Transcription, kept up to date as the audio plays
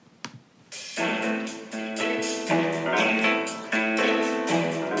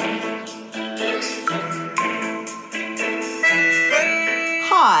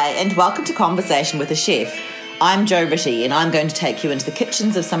and welcome to Conversation with a Chef. I'm Jo Ritty and I'm going to take you into the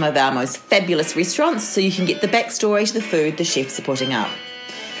kitchens of some of our most fabulous restaurants so you can get the backstory to the food the chefs are putting up.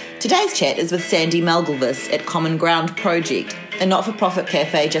 Today's chat is with Sandy Malgulvis at Common Ground Project, a not-for-profit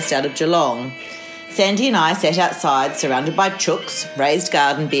cafe just out of Geelong. Sandy and I sat outside surrounded by chooks, raised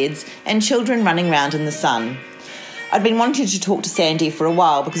garden beds and children running around in the sun. I'd been wanting to talk to Sandy for a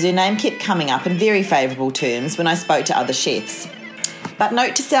while because her name kept coming up in very favourable terms when I spoke to other chefs. But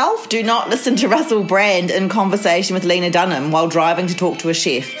note to self, do not listen to Russell Brand in conversation with Lena Dunham while driving to talk to a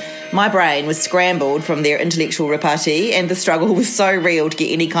chef. My brain was scrambled from their intellectual repartee and the struggle was so real to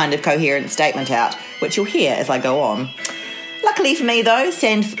get any kind of coherent statement out, which you'll hear as I go on. Luckily for me though,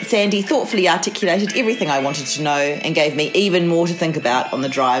 Sandy thoughtfully articulated everything I wanted to know and gave me even more to think about on the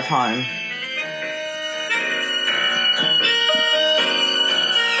drive home.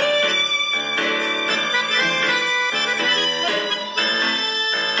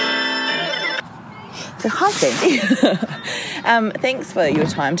 So hi Sandy. Thanks for your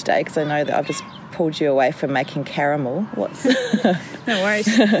time today because I know that I've just pulled you away from making caramel. No worries.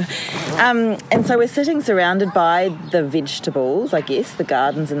 And so we're sitting surrounded by the vegetables, I guess, the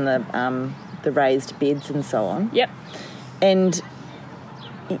gardens and the raised beds and so on. Yep. And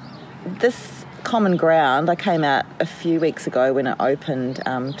this Common Ground, I came out a few weeks ago when it opened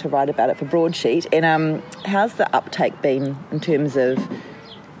to write about it for Broadsheet. And how's the uptake been in terms of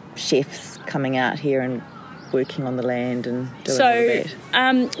chefs coming out here and working on the land and doing all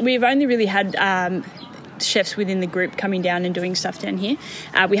that? We've only really had chefs within the group coming down and doing stuff down here.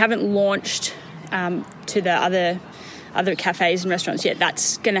 We haven't launched to the other cafes and restaurants yet.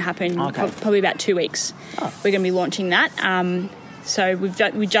 That's going to happen probably about 2 weeks. Oh. We're going to be launching that. So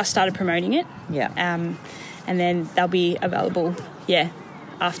we just started promoting it. Yeah. And then they'll be available,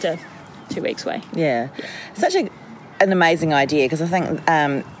 after 2 weeks away. Yeah. Such an amazing idea because I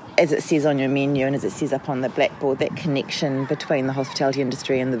think as it says on your menu and as it says up on the blackboard, that connection between the hospitality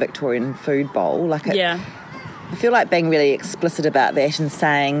industry and the Victorian food bowl. I feel like being really explicit about that and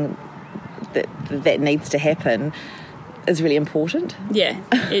saying that needs to happen is really important. Yeah,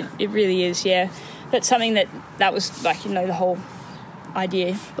 it really is, yeah. That's something that was the whole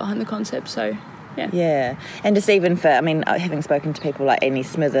idea behind the concept, so... Yeah. Yeah, and just even for, having spoken to people like Annie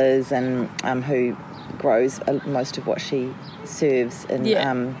Smithers and who grows most of what she serves in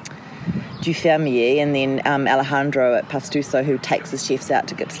Du Fermier, and then Alejandro at Pastuso who takes his chefs out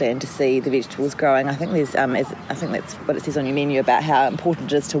to Gippsland to see the vegetables growing. I think there's, I think that's what it says on your menu about how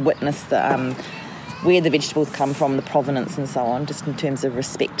important it is to witness the where the vegetables come from, the provenance and so on, just in terms of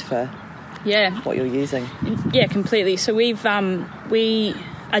respect for what you're using. Yeah, completely. So we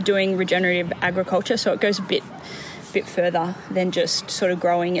are doing regenerative agriculture, so it goes a bit further than just sort of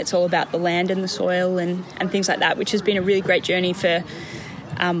growing. It's all about the land and the soil and things like that, which has been a really great journey for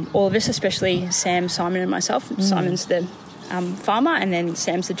all of us, especially Sam, Simon and myself. Simon's the farmer and then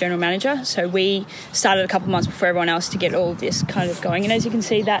Sam's the general manager. So we started a couple of months before everyone else to get all of this kind of going. And as you can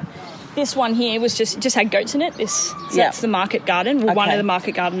see, that this one here was just had goats in it. That's the market garden, one of the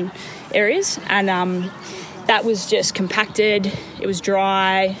market garden areas. And that was just compacted. It was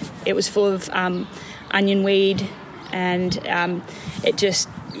dry. It was full of onion weed, and it was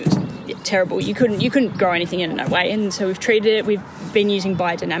terrible. You couldn't grow anything in it, no way. And so we've treated it. We've been using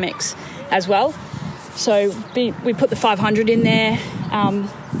biodynamics as well. So we put the 500 in there,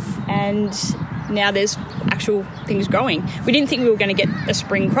 and now there's actual things growing. We didn't think we were going to get a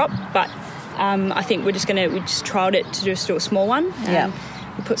spring crop, but I think we just trialled it to just do a small one.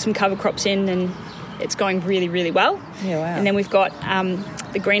 We put some cover crops in and it's going really, really well. Yeah, wow. And then we've got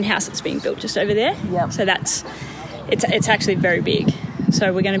the greenhouse that's being built just over there. Yep. So it's actually very big.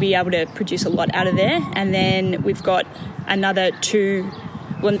 So we're going to be able to produce a lot out of there. And then we've got another 2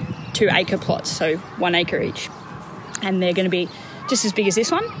 acre plots, so 1 acre each. And they're going to be just as big as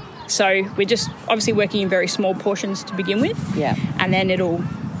this one. So we're just obviously working in very small portions to begin with. Yeah. And then it'll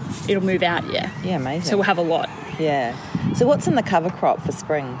move out, Yeah, amazing. So we'll have a lot. Yeah. So what's in the cover crop for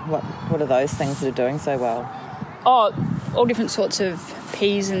spring? What are those things that are doing so well? Oh, all different sorts of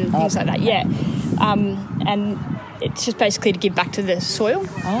peas and things like that, yeah. And it's just basically to give back to the soil.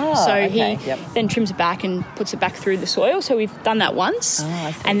 Oh, so okay. he then trims it back and puts it back through the soil. So we've done that once. Oh,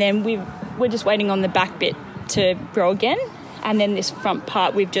 I see. And then we're just waiting on the back bit to grow again. And then this front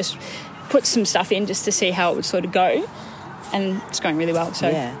part, we've just put some stuff in just to see how it would sort of go. And it's going really well. So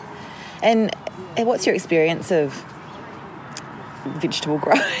yeah. And what's your experience of vegetable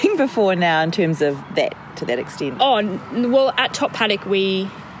growing before now in terms of that, to that extent? Oh, well, at Top Paddock we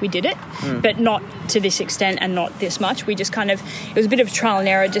did it, but not to this extent and not this much. We just it was a bit of trial and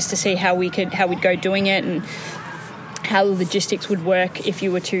error just to see how we'd go doing it and how the logistics would work if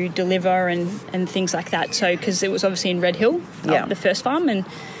you were to deliver and things like that. So, because it was obviously in Red Hill, the first farm, and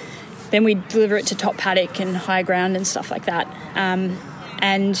then we'd deliver it to top paddock and high ground and stuff like that.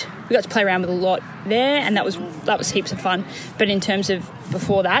 And we got to play around with a lot there, and that was heaps of fun. But in terms of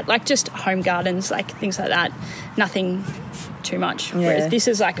before that, like just home gardens, like things like that, nothing too much. Whereas this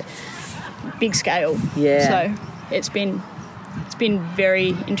is like big scale. Yeah. So it's been very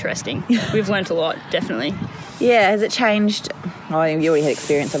interesting. We've learnt a lot, definitely. Yeah, has it changed? Oh, you already had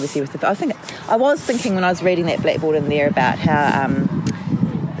experience, obviously, with I was thinking when I was reading that blackboard in there about how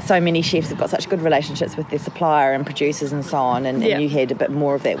so many chefs have got such good relationships with their supplier and producers and so on, and you had a bit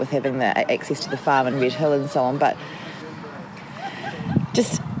more of that with having the access to the farm in Red Hill and so on. But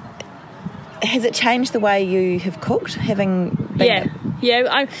just, has it changed the way you have cooked, having been...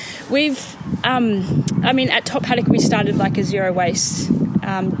 We've at Top Paddock we started like a zero waste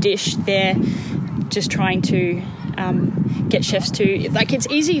dish there, just trying to get chefs to, like, it's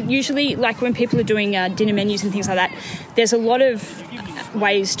easy usually, like when people are doing dinner menus and things like that, there's a lot of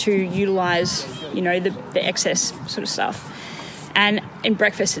ways to utilise, the excess sort of stuff. And in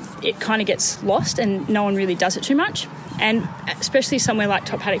breakfast, it kind of gets lost and no one really does it too much. And especially somewhere like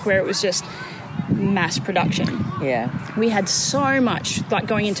Top Paddock where it was just mass production. Yeah. We had so much like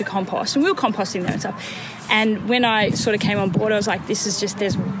going into compost, and we were composting there and stuff. And when I sort of came on board, I was like, this is just,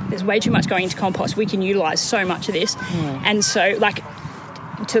 there's way too much going into compost. We can utilise so much of this. And so, like,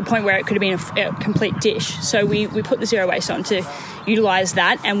 to the point where it could have been a complete dish. So we put the zero waste on to utilise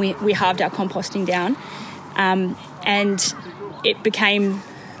that, and we halved our composting down. And it became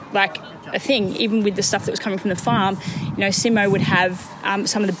like a thing, even with the stuff that was coming from the farm. Simo would have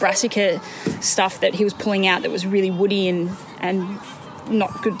some of the brassica stuff that he was pulling out that was really woody and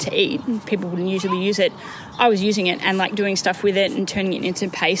not good to eat. People wouldn't usually use it. I was using it and like doing stuff with it and turning it into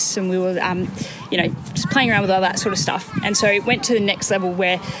pastes, and we were just playing around with all that sort of stuff. And so it went to the next level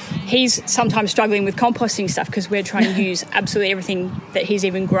where he's sometimes struggling with composting stuff because we're trying to use absolutely everything that he's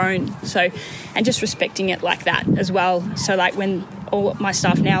even grown. So, and just respecting it like that as well. So like when all my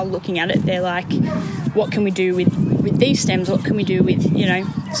staff now looking at it, they're like, what can we do with these stems? What can we do with,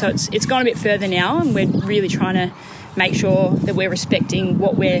 so it's gone a bit further now, and we're really trying to make sure that we're respecting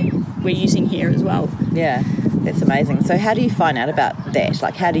what we're using here as well. Yeah, that's amazing. So how do you find out about that?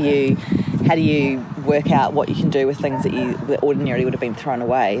 Like, how do you work out what you can do with things that ordinarily would have been thrown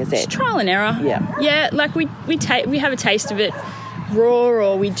away? Is that it's trial and error? Yeah, like we have a taste of it raw,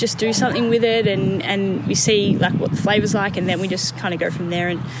 or we just do something with it and we see like what the flavour's like, and then we just kind of go from there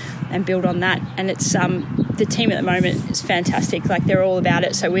and build on that. And it's the team at the moment is fantastic. Like, they're all about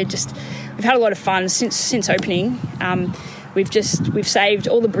it. So we've had a lot of fun since opening. We've saved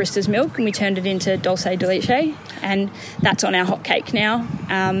all the barista's milk and we turned it into dulce de leche, and that's on our hot cake now.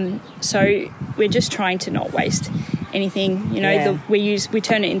 So we're just trying to not waste anything. We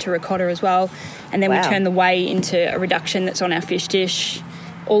turn it into ricotta as well, and then we turn the whey into a reduction that's on our fish dish.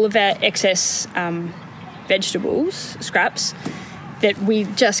 All of our excess vegetables scraps that we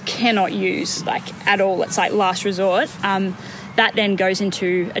just cannot use like at all. It's like last resort. That then goes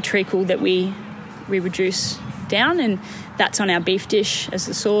into a treacle that we reduce down, and that's on our beef dish as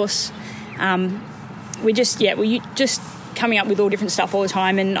the sauce. We're just coming up with all different stuff all the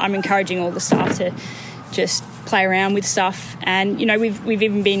time, and I'm encouraging all the staff to just play around with stuff. And we've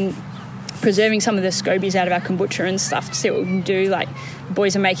even been preserving some of the scobies out of our kombucha and stuff to see what we can do. Like, the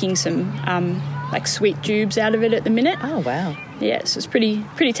boys are making some like sweet jubes out of it at the minute. Oh wow! Yeah, so it's pretty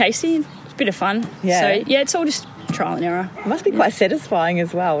tasty. It's a bit of fun. Yeah. So it's all just trial and error. It must be quite satisfying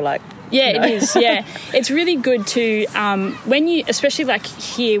as well. Like, it is. Yeah, it's really good to when you, especially like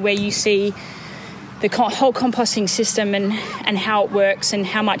here where you see the whole composting system and how it works and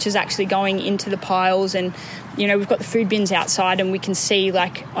how much is actually going into the piles, and we've got the food bins outside and we can see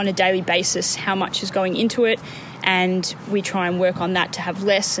like on a daily basis how much is going into it, and we try and work on that to have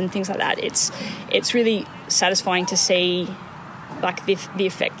less and things like that. It's really satisfying to see like the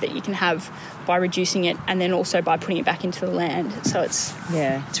effect that you can have by reducing it, and then also by putting it back into the land. So it's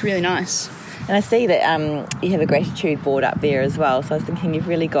really nice. And I see that you have a gratitude board up there as well. So I was thinking you've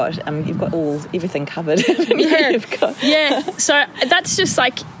really got everything covered. So that's just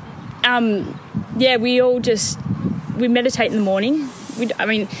like we meditate in the morning.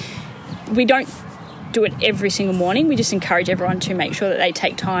 We don't do it every single morning. We just encourage everyone to make sure that they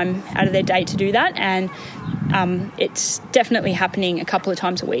take time out of their day to do that, and it's definitely happening a couple of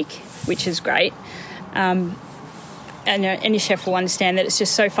times a week, which is great. And any chef will understand that it's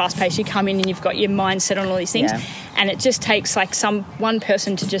just so fast-paced. You come in and you've got your mind set on all these things, and it just takes like one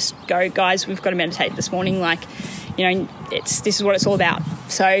person to just go, guys, we've got to meditate this morning. Like, this is what it's all about.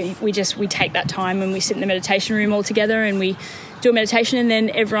 So we take that time and we sit in the meditation room all together and we do a meditation, and then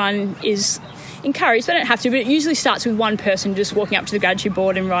everyone is encouraged. They don't have to, but it usually starts with one person just walking up to the gratitude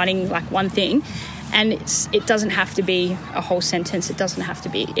board and writing like one thing. And it doesn't have to be a whole sentence. It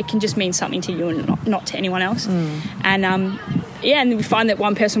can just mean something to you and not to anyone else. And and we find that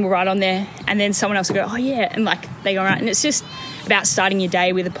one person will write on there, and then someone else will go, oh yeah, and like they go around. And it's just about starting your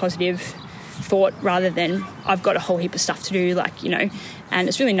day with a positive thought rather than I've got a whole heap of stuff to do, and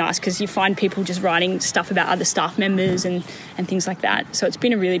it's really nice because you find people just writing stuff about other staff members and things like that. So it's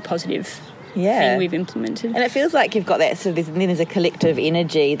been a really positive thing we've implemented. And it feels like you've got that there's a collective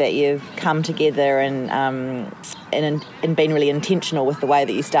energy that you've come together and been really intentional with the way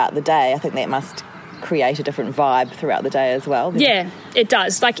that you start the day. I think that must create a different vibe throughout the day as well. Yeah, it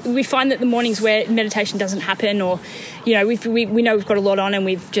does. Like we find that the mornings where meditation doesn't happen, or we know we've got a lot on and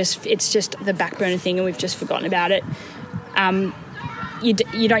it's just the back burner thing and we've just forgotten about it. You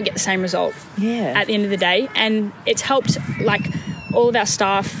don't get the same result at the end of the day, and it's helped all of our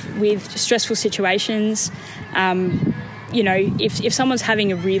staff with stressful situations. If someone's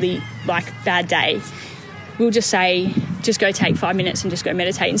having a really bad day, we'll just say, just go take 5 minutes and just go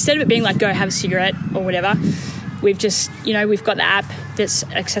meditate. Instead of it being go have a cigarette or whatever, we've just, we've got the app that's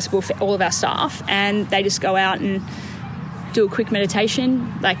accessible for all of our staff, and they just go out and do a quick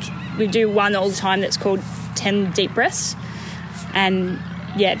meditation. We do one all the time that's called 10 deep breaths, and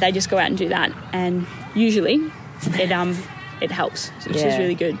they just go out and do that, and usually it helps, which is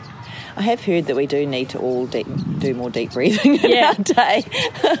really good. I have heard that we do need to all do more deep breathing in our day.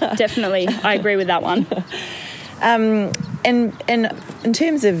 Definitely. I agree with that one. And in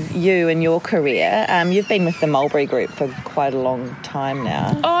terms of you and your career, you've been with the Mulberry Group for quite a long time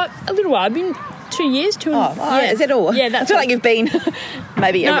now. A little while. I've been 2 years. Is that all? Yeah, that's I feel like you've been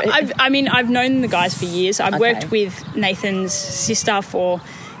maybe... No, I've known the guys for years. I've worked with Nathan's sister for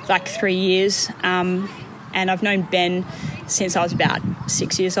 3 years, and I've known Ben since I was about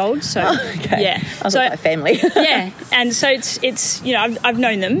 6 years old. So like family. And so it's I've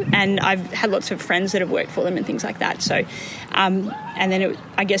known them, and I've had lots of friends that have worked for them and things like that. So and then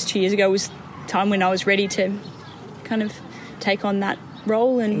I guess 2 years ago was time when I was ready to kind of take on that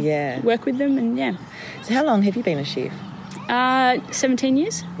role and work with them. And So how long have you been a chef? 17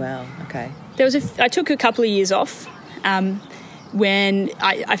 years. Wow. Okay. I took a couple of years off when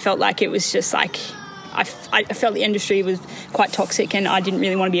I felt like it was just I felt the industry was quite toxic and I didn't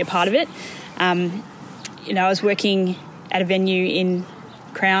really want to be a part of it. I was working at a venue in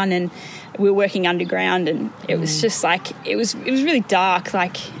Crown and we were working underground, and it was just it was really dark,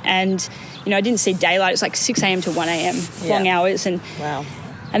 and I didn't see daylight. It was 6 a.m. to 1 a.m. long hours, and wow.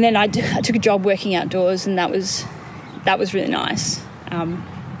 And then I took a job working outdoors, and that was really nice.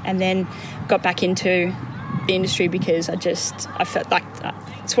 And then got back into the industry because I felt like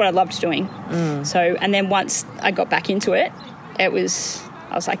it's what I loved doing. So, and then once I got back into it, I was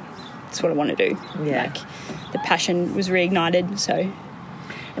like, it's what I want to do. Yeah. The passion was reignited. So,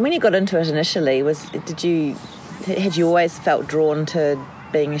 and when you got into it initially, had you always felt drawn to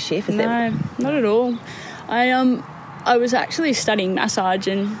being a chef? No, not at all. I was actually studying massage,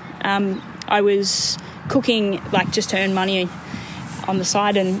 and I was cooking just to earn money on the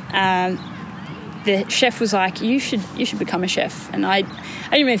side, and the chef was like, you should become a chef. And I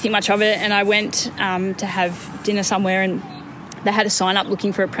didn't really think much of it, and I went to have dinner somewhere, and they had a sign up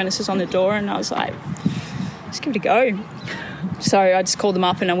looking for apprentices on the door, and I was like, let's give it a go. So I just called them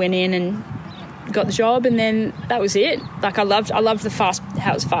up and I went in and got the job, and then that was it. I loved how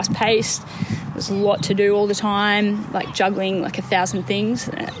it was fast paced. There was a lot to do all the time, juggling 1,000 things.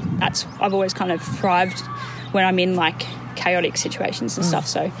 I've always kind of thrived when I'm in chaotic situations and stuff.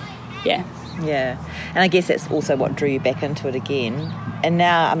 So yeah. Yeah, and I guess that's also what drew you back into it again. And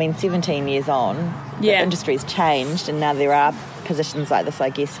now, 17 years on, the industry's changed, and now there are positions like this, I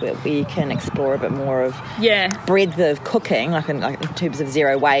guess, where you can explore a bit more of breadth of cooking, in terms of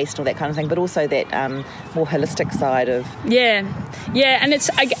zero waste, all that kind of thing, but also that more holistic side of... Yeah, and it's,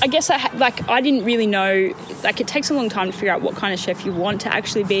 I guess, I didn't really know, it takes a long time to figure out what kind of chef you want to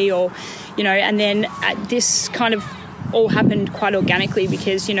actually be, or, and then this kind of all happened quite organically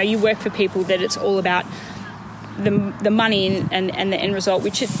because, you work for people that it's all about the money and the end result,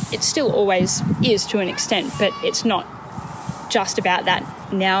 which it still always is to an extent, but it's not just about that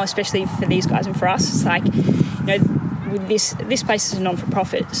now, especially for these guys and for us. It's this place is a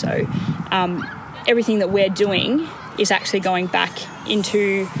non-for-profit, so everything that we're doing is actually going back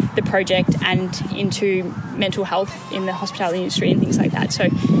into the project and into mental health in the hospitality industry and things like that. So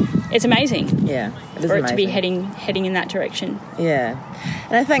it's amazing. Yeah, it is for it amazing to be heading in that direction. Yeah,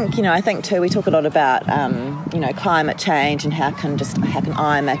 and I think too we talk a lot about climate change and how can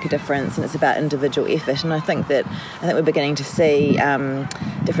I make a difference, and it's about individual effort. And I think we're beginning to see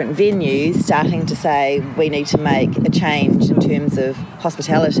different venues starting to say we need to make a change in terms of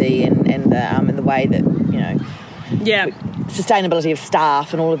hospitality and the way that sustainability of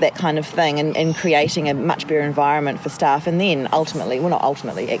staff and all of that kind of thing, and creating a much better environment for staff, and then ultimately, well, not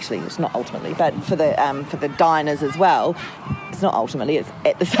ultimately, actually, it's not ultimately, but for the diners as well, it's not ultimately, it's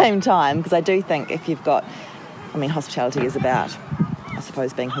at the same time, because I do think if you've got, hospitality is about, I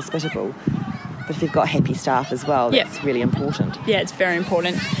suppose, being hospitable, but if you've got happy staff as well, that's really important. Yeah, it's very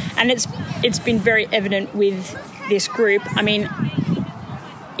important, and it's been very evident with this group.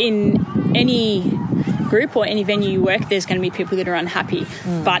 In any group or any venue you work, there's going to be people that are unhappy.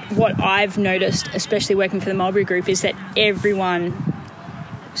 But what I've noticed, especially working for the Mulberry Group, is that everyone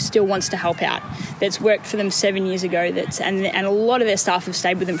still wants to help out. That's worked for them 7 years ago. And a lot of their staff have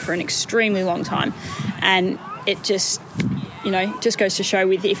stayed with them for an extremely long time. And it just goes to show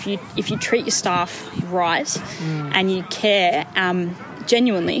with if you treat your staff right and you care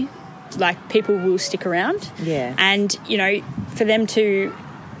genuinely, like, people will stick around. Yeah. And for them to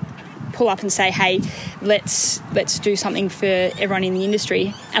pull up and say, hey, let's do something for everyone in the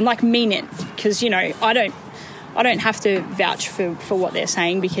industry, and mean it, because I don't have to vouch for what they're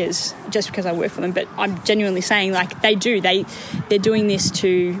saying because I work for them, but I'm genuinely saying, they're doing this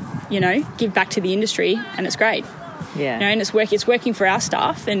to give back to the industry, and it's great. Yeah. And it's working for our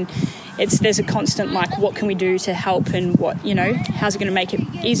staff, and there's a constant what can we do to help, and how's it going to make it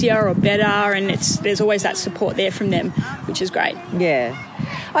easier or better, and there's always that support there from them, which is great. Yeah.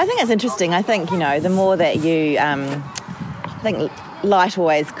 I think it's interesting. I think, the more that you... I think light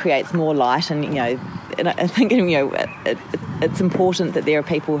always creates more light, and, and I think, it's important that there are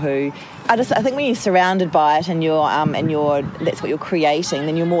people who... I think when you're surrounded by it and that's what you're creating,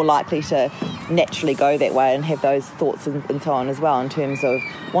 then you're more likely to naturally go that way and have those thoughts and so on as well, in terms of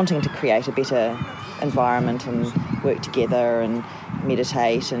wanting to create a better environment and work together and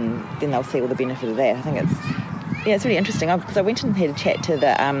meditate, and then they'll see all the benefit of that. I think it's really interesting, because I went and had a chat to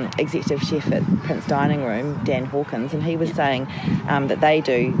the executive chef at Prince Dining Room, Dan Hawkins, and he was saying that they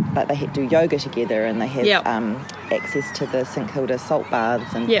do yoga together, and they have access to the St Kilda salt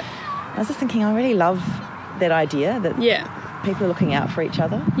baths. And I was just thinking, I really love that idea that people are looking out for each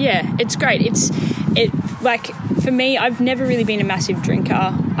other. Yeah, it's great. For me, I've never really been a massive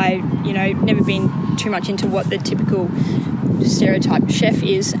drinker. Never been too much into what the typical stereotype chef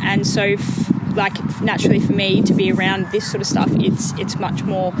is, and so naturally for me to be around this sort of stuff, it's much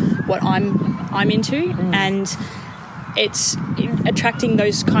more what I'm into, and it's attracting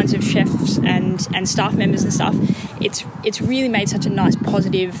those kinds of chefs and staff members and stuff. It's really made such a nice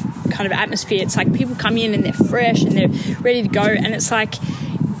positive kind of atmosphere. It's like people come in and they're fresh and they're ready to go, and it's like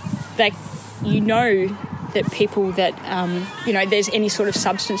that people that there's any sort of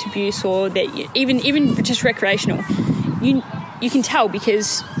substance abuse, or that even just recreational, you can tell,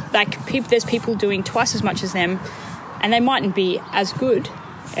 because there's people doing twice as much as them, and they mightn't be as good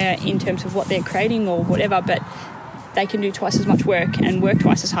in terms of what they're creating or whatever, but they can do twice as much work and work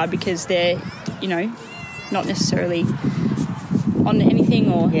twice as hard because they're not necessarily on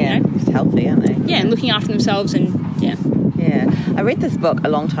anything, or just healthy, aren't they? And looking after themselves, and I read this book a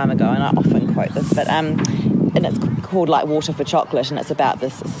long time ago, and I often quote this, but and it's called Water for Chocolate, and it's about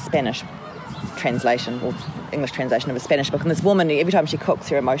this Spanish translation or English translation of a Spanish book, and this woman, every time she cooks,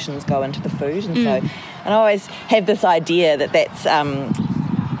 her emotions go into the food, and I always have this idea that's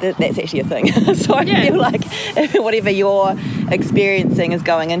actually a thing. So I feel like whatever you're experiencing is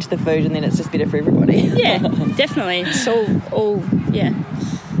going into the food, and then it's just better for everybody. Yeah, definitely. It's all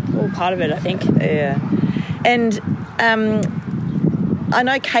part of it, I think. Yeah. And I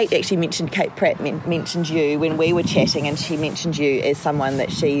know Kate Pratt mentioned you when we were chatting, and she mentioned you as someone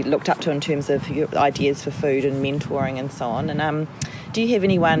that she looked up to in terms of your ideas for food and mentoring and so on. And do you have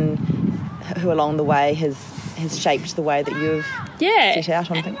anyone who along the way has shaped the way that you've set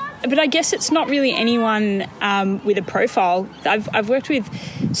out on things? But I guess it's not really anyone with a profile. I've worked with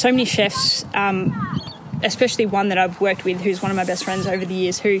so many chefs, especially one that I've worked with who's one of my best friends over the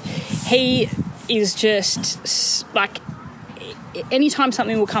years, he is just anytime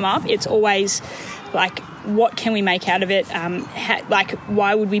something will come up, it's always what can we make out of it?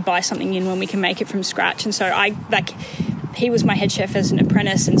 Why would we buy something in when we can make it from scratch? And so he was my head chef as an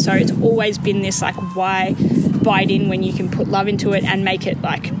apprentice, and so it's always been this why buy it in when you can put love into it and make it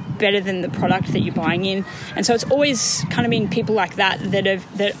better than the product that you're buying in. And so it's always kind of been people like that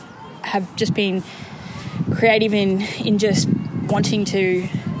have just been creative in just wanting to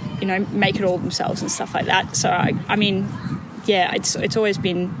make it all themselves and stuff like that. So I mean, yeah, it's always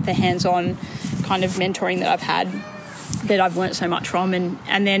been the hands-on kind of mentoring that I've had that I've learnt so much from,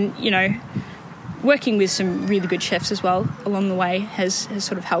 and then working with some really good chefs as well along the way has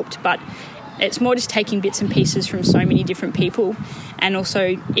sort of helped. But it's more just taking bits and pieces from so many different people, and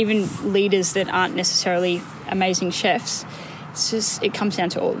also even leaders that aren't necessarily amazing chefs. It comes down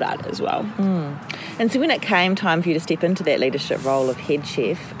to all of that as well. And so when it came time for you to step into that leadership role of head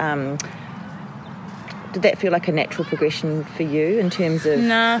chef, did that feel like a natural progression for you in terms of...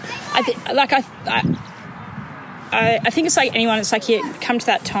 Nah, I think it's like anyone. It's like you come to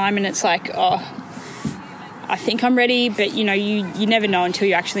that time and it's like, oh, I think I'm ready, but you never know until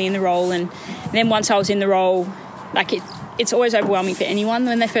you're actually in the role. And then once I was in the role, like it's always overwhelming for anyone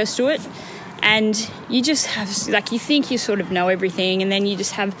when they first do it. And you just have, like, you think you sort of know everything, and then you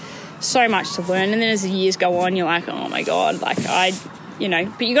just have so much to learn. And then as the years go on, you're like, oh my God, like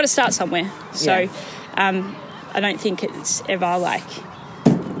but you got to start somewhere. So I don't think it's ever like,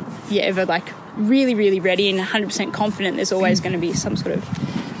 ever like really, really ready and 100% confident. There's always going to be some sort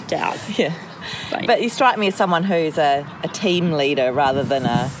of doubt. Yeah. But you strike me as someone who's a team leader rather than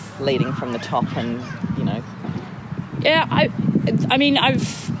a leading from the top and, Yeah, I mean,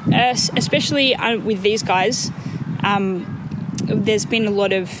 I've... especially with these guys, there's been a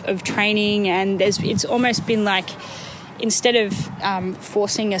lot of training, and it's almost been like, instead of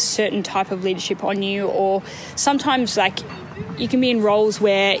forcing a certain type of leadership on you, or sometimes like you can be in roles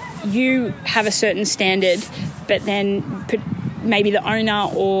where you have a certain standard, but then maybe the owner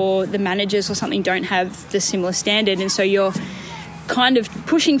or the managers or something don't have the similar standard, and so you're kind of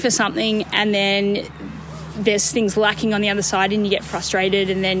pushing for something, and then there's things lacking on the other side, and you get frustrated,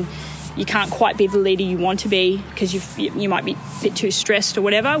 and then you can't quite be the leader you want to be because you might be a bit too stressed or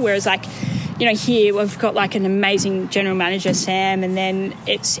whatever. Whereas like, here we've got like an amazing general manager, Sam, and then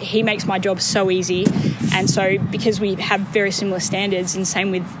he makes my job so easy. And so because we have very similar standards, and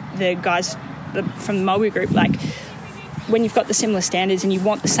same with the guys from the Mulberry Group, like when you've got the similar standards and you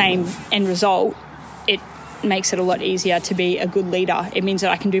want the same end result, it makes it a lot easier to be a good leader. It means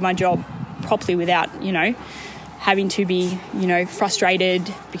that I can do my job properly without having to be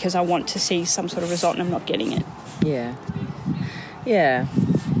frustrated because I want to see some sort of result and I'm not getting it. Yeah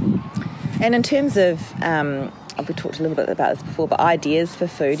And in terms of we talked a little bit about this before, but ideas for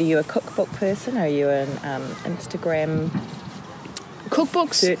food, are you a cookbook person, or are you an Instagram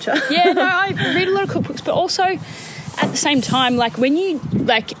cookbooks searcher? Yeah, no, I read a lot of cookbooks, but also at the same time, like when you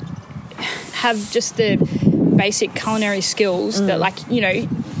like have just the basic culinary skills that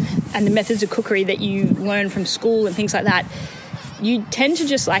and the methods of cookery that you learn from school and things like that, you tend to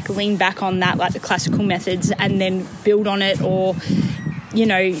just like lean back on that, like the classical methods, and then build on it, or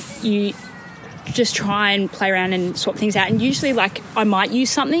you just try and play around and swap things out. And usually like I might use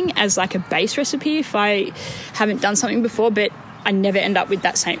something as like a base recipe if I haven't done something before, but I never end up with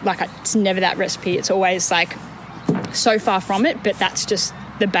that same, like it's never that recipe. It's always like so far from it, but that's just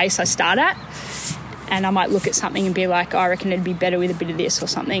the base I start at. And I might look at something and be like, I reckon it'd be better with a bit of this or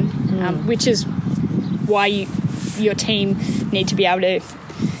something, which is why your team need to be able to,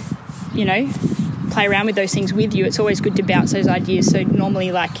 play around with those things with you. It's always good to bounce those ideas. So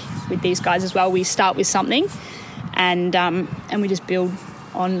normally, like with these guys as well, we start with something and we just build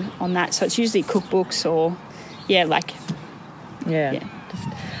on that. So it's usually cookbooks or,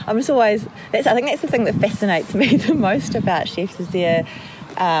 I'm just always... I think that's the thing that fascinates me the most about chefs is the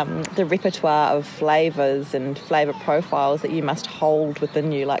repertoire of flavours and flavour profiles that you must hold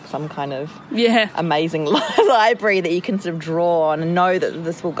within you, like some kind of amazing library that you can sort of draw on and know that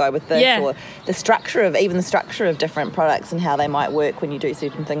this will go with this, or the structure of different products and how they might work when you do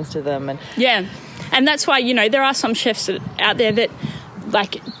certain things to them. And that's why, there are some chefs out there that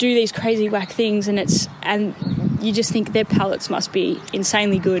like do these crazy whack things, and you just think their palates must be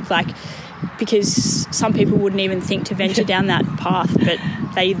insanely good, like, because some people wouldn't even think to venture down that path, but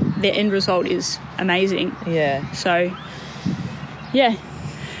their end result is amazing. So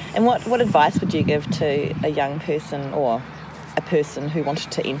And what advice would you give to a young person or a person who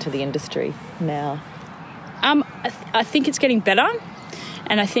wanted to enter the industry now? I think it's getting better,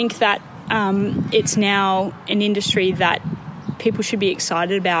 and I think that it's now an industry that people should be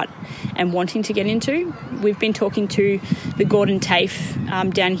excited about and wanting to get into. We've been talking to the Gordon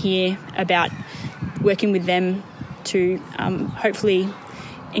TAFE down here about working with them to hopefully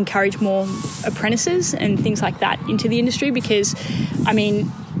encourage more apprentices and things like that into the industry, because, I mean,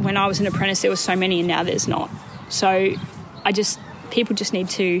 when I was an apprentice there were so many and now there's not. So people just need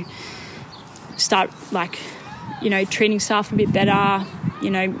to start, like, treating staff a bit better.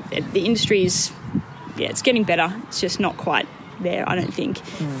 The industry is, it's getting better. It's just not quite there, I don't think,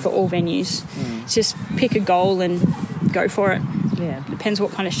 for all venues. Just pick a goal and go for it. Yeah. Depends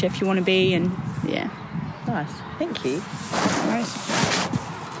what kind of chef you want to be, and yeah. Nice. Thank you. No worries.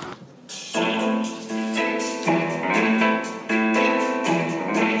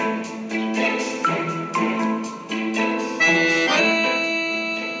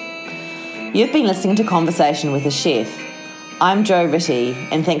 You've been listening to Conversation with a Chef. I'm Jo Ritty,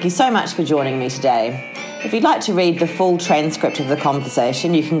 and thank you so much for joining me today. If you'd like to read the full transcript of the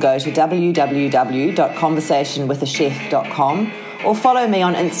conversation, you can go to www.conversationwithachef.com or follow me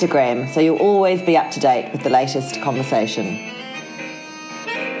on Instagram so you'll always be up to date with the latest conversation.